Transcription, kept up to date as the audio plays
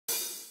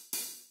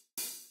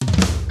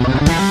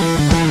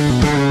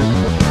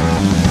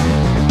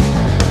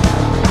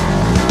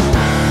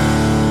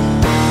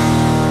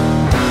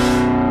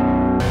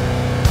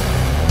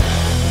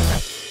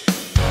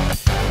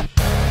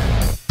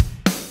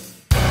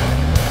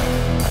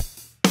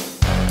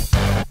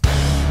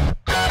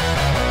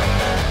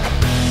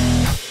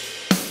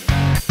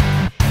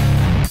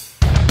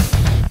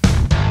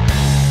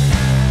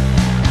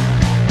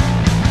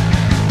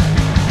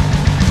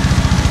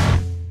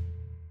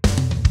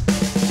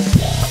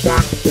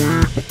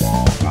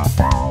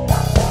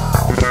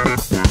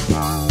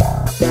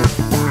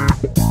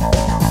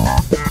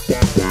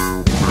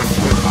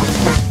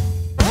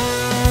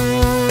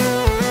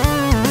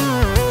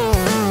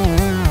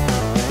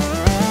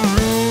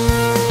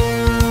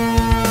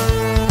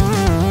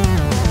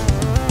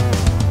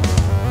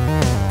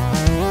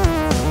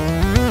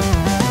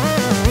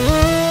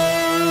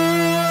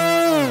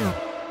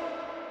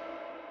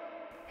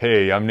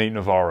Hey, I'm Nate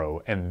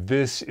Navarro, and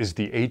this is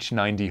the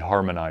H90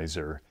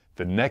 Harmonizer,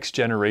 the next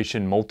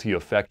generation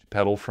multi-effect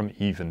pedal from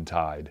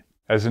Eventide.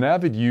 As an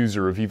avid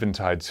user of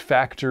Eventide's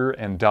Factor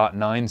and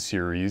 .9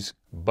 series,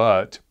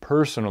 but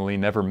personally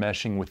never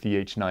meshing with the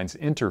H9's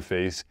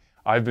interface,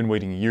 I've been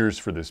waiting years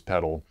for this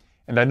pedal,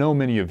 and I know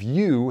many of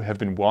you have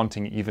been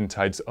wanting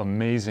Eventide's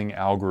amazing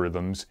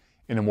algorithms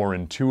in a more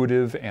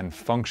intuitive and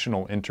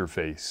functional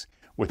interface,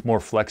 with more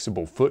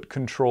flexible foot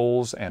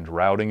controls and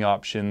routing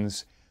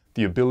options,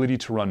 the ability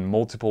to run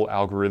multiple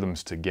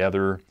algorithms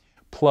together,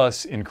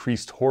 plus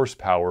increased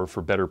horsepower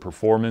for better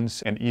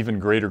performance and even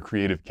greater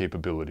creative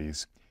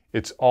capabilities.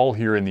 It's all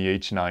here in the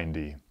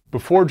H90.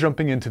 Before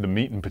jumping into the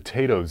meat and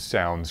potatoes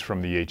sounds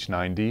from the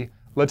H90,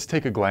 let's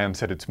take a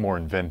glance at its more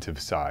inventive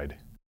side.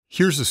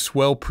 Here's a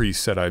swell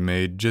preset I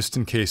made just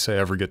in case I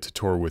ever get to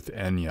tour with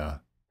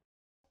Enya.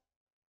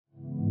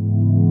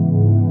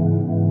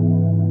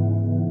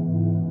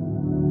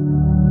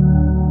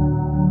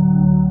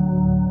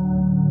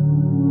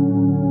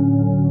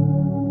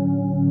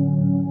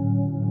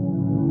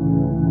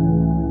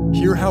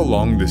 Hear how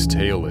long this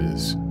tail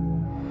is.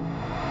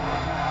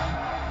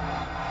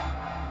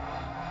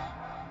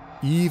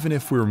 Even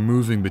if we're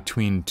moving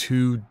between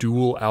two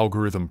dual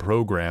algorithm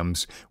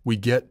programs, we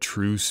get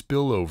true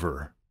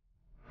spillover.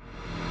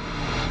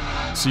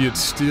 See, it's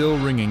still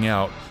ringing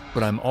out,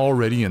 but I'm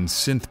already in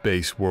synth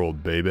bass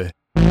world, baby.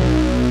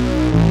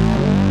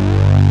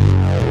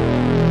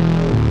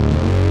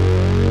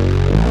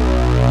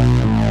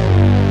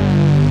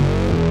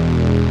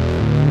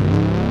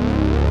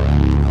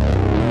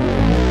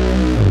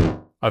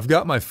 I've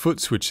got my foot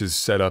switches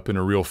set up in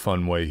a real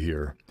fun way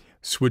here.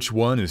 Switch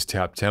 1 is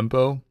tap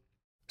tempo,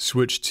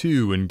 switch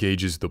 2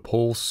 engages the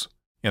pulse,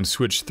 and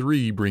switch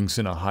 3 brings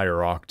in a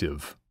higher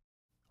octave.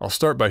 I'll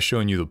start by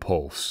showing you the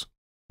pulse.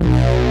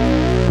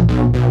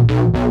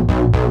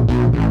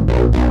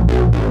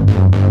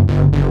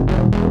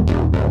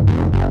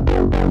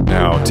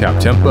 Now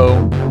tap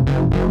tempo.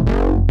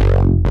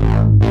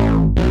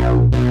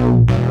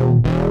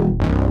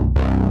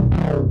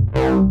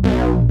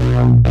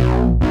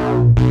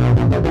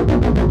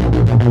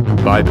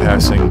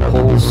 Bypassing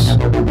pulse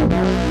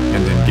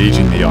and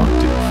engaging the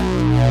octave.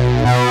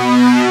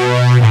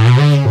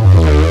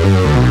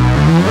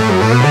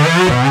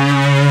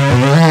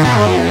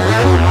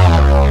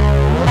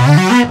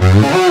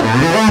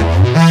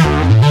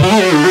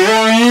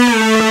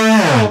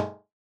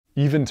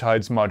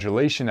 Eventide's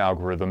modulation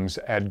algorithms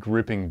add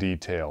gripping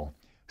detail,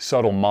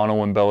 subtle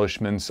mono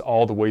embellishments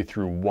all the way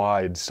through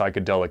wide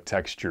psychedelic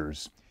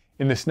textures.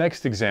 In this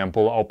next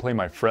example, I'll play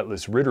my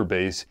fretless Ritter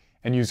bass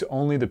and use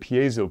only the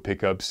piezo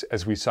pickups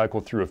as we cycle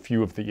through a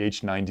few of the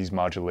H90's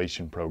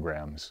modulation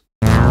programs.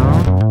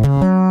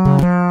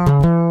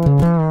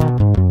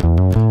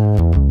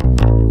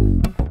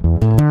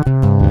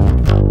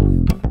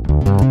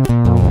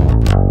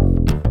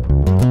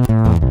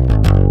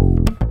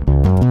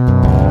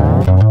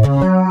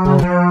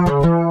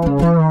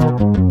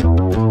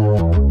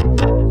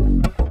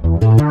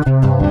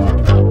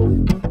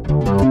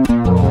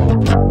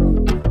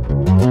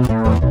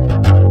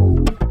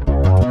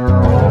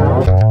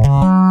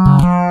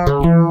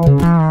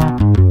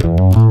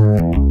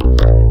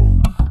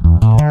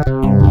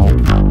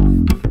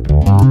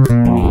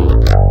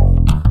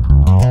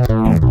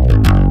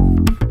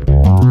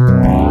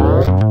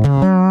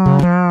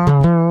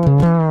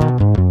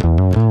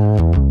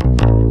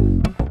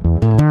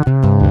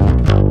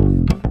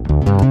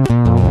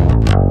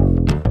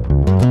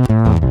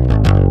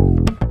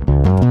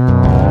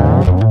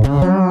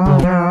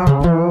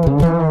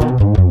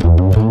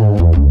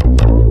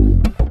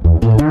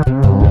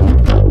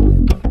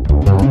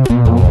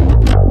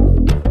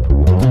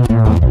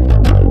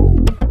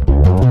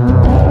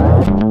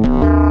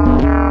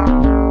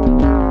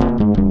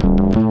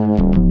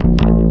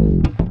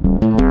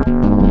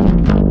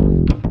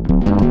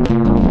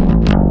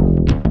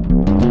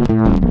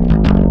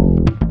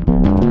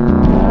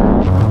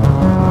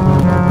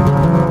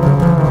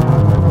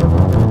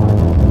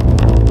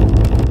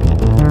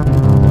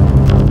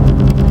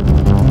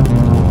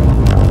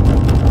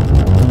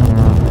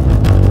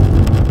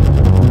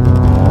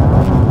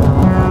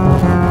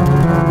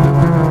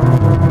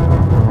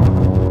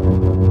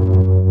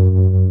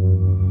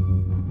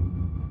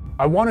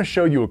 I want to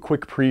show you a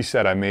quick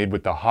preset I made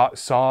with the hot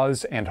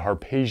saws and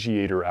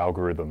arpeggiator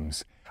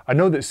algorithms. I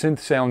know that synth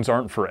sounds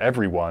aren't for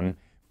everyone,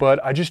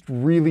 but I just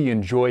really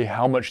enjoy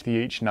how much the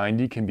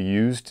H90 can be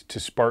used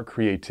to spark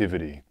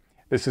creativity.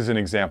 This is an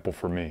example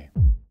for me.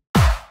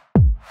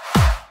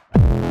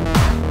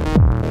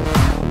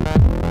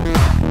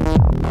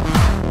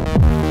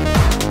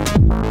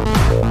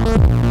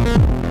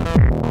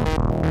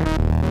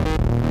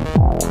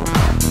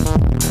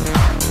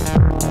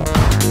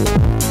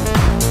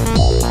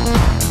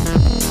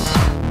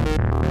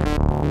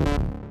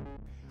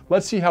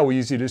 Let's see how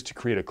easy it is to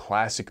create a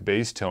classic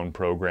bass tone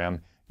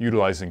program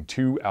utilizing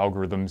two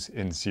algorithms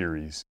in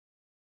series.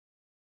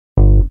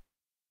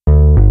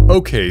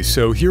 Okay,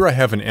 so here I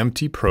have an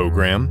empty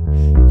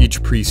program.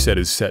 Each preset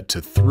is set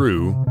to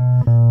through,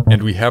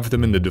 and we have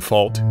them in the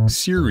default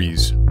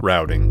series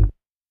routing.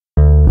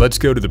 Let's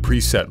go to the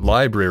preset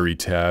library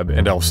tab,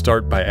 and I'll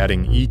start by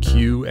adding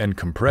EQ and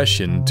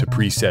compression to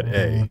preset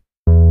A.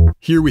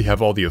 Here we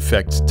have all the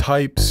effect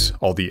types,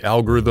 all the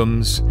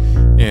algorithms,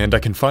 and I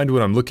can find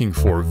what I'm looking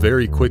for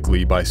very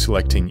quickly by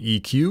selecting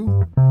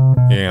EQ,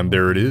 and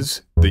there it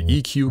is, the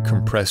EQ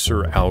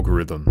compressor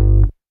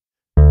algorithm.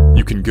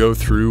 You can go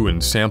through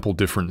and sample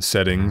different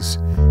settings,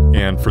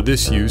 and for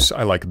this use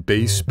I like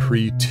bass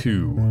pre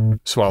 2,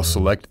 so I'll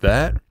select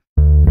that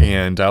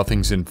and dial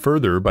things in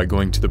further by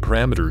going to the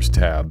parameters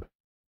tab.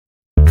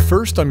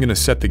 First I'm going to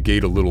set the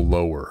gate a little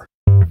lower.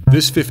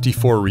 This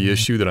 54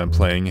 reissue that I'm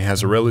playing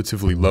has a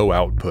relatively low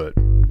output.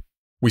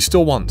 We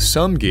still want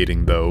some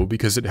gating though,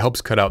 because it helps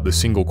cut out the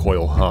single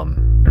coil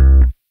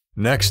hum.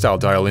 Next I'll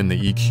dial in the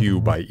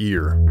EQ by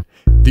ear.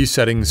 These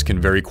settings can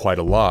vary quite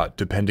a lot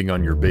depending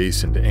on your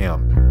bass and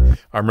amp.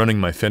 I'm running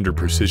my Fender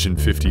Precision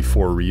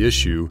 54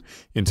 reissue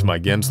into my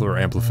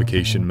Gensler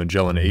Amplification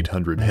Magellan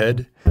 800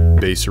 head,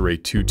 Bass Array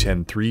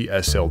 210-3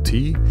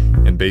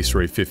 SLT, and Bass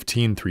Array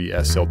 15-3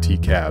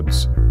 SLT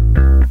cabs.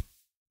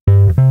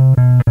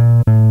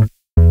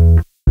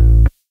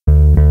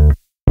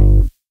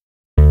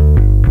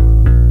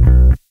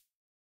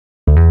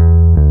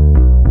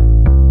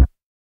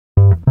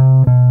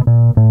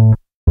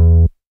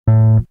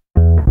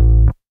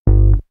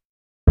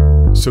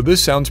 So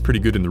this sounds pretty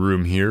good in the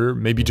room here,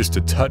 maybe just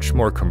a touch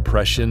more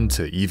compression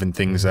to even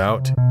things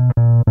out.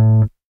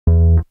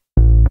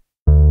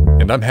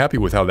 And I'm happy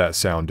with how that's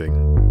sounding.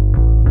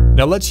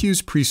 Now let's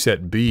use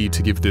preset B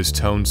to give this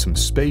tone some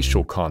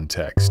spatial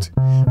context.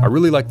 I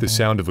really like the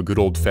sound of a good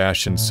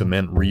old-fashioned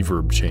cement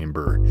reverb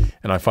chamber,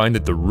 and I find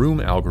that the room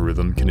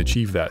algorithm can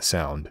achieve that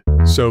sound.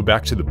 So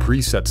back to the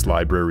presets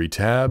library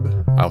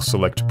tab, I'll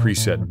select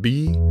preset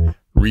B,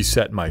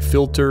 reset my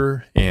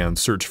filter, and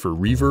search for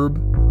reverb.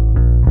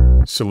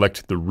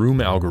 Select the room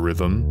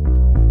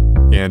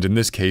algorithm, and in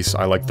this case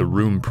I like the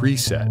room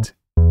preset.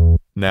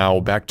 Now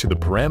back to the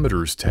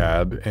parameters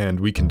tab, and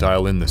we can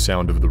dial in the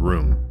sound of the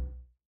room.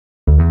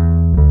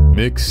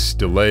 Mix,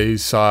 delay,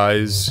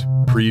 size,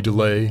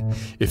 pre-delay.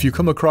 If you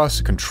come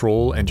across a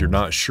control and you're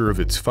not sure of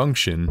its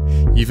function,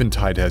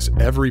 EVENTIDE has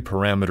every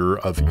parameter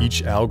of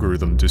each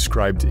algorithm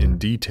described in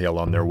detail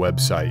on their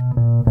website.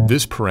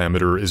 This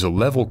parameter is a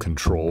level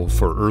control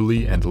for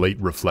early and late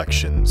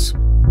reflections.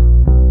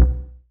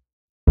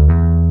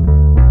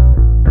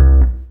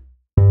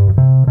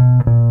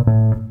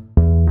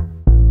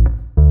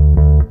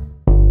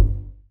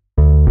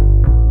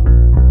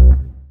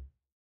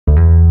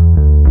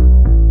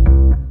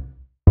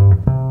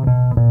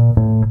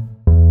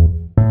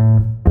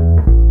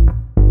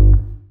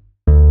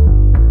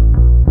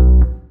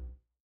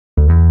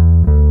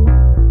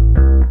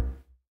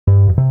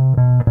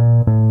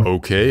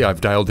 Okay,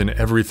 I've dialed in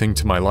everything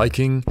to my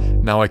liking.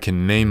 Now I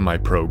can name my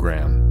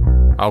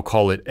program. I'll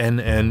call it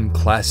NN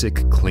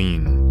Classic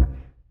Clean.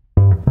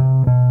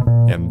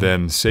 And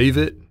then save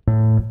it.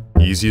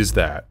 Easy as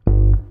that.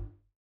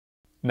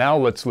 Now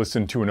let's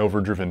listen to an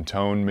overdriven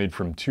tone made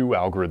from two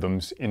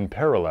algorithms in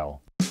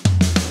parallel.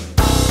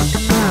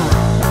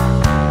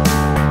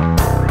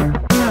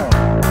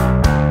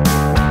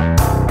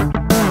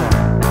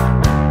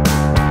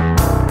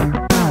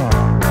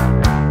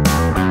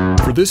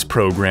 For this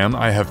program,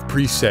 I have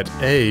preset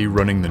A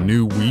running the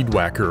new Weed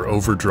Whacker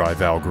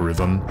Overdrive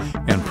algorithm,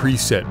 and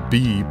preset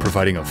B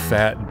providing a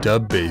fat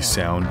dub bass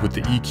sound with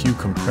the EQ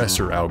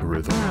compressor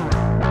algorithm.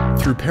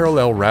 Through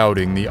parallel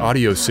routing, the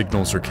audio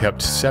signals are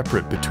kept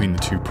separate between the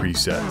two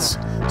presets,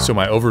 so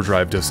my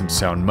overdrive doesn't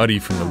sound muddy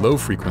from the low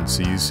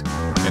frequencies,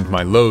 and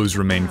my lows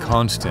remain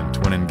constant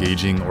when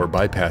engaging or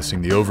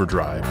bypassing the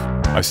overdrive.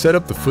 I set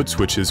up the foot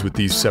switches with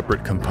these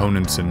separate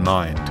components in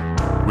mind.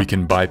 We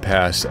can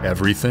bypass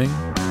everything,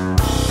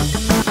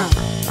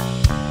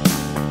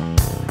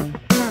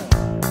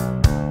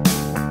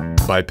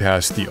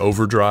 bypass the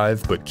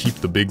overdrive but keep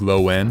the big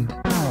low end,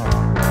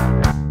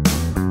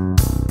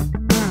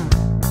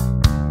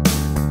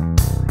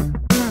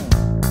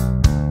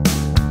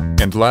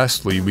 and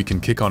lastly we can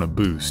kick on a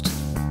boost.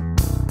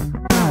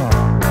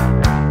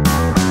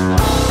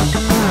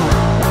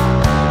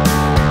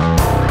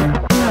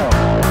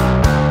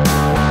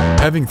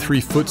 Having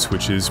three foot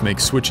switches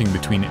makes switching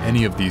between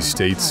any of these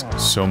states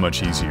so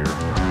much easier.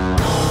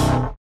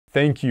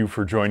 Thank you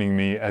for joining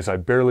me as I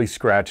barely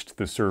scratched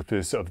the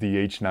surface of the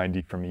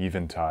H90 from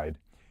EVENTIDE.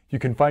 You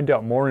can find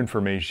out more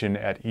information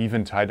at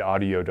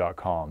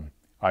eventideaudio.com.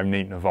 I'm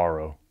Nate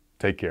Navarro.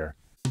 Take care.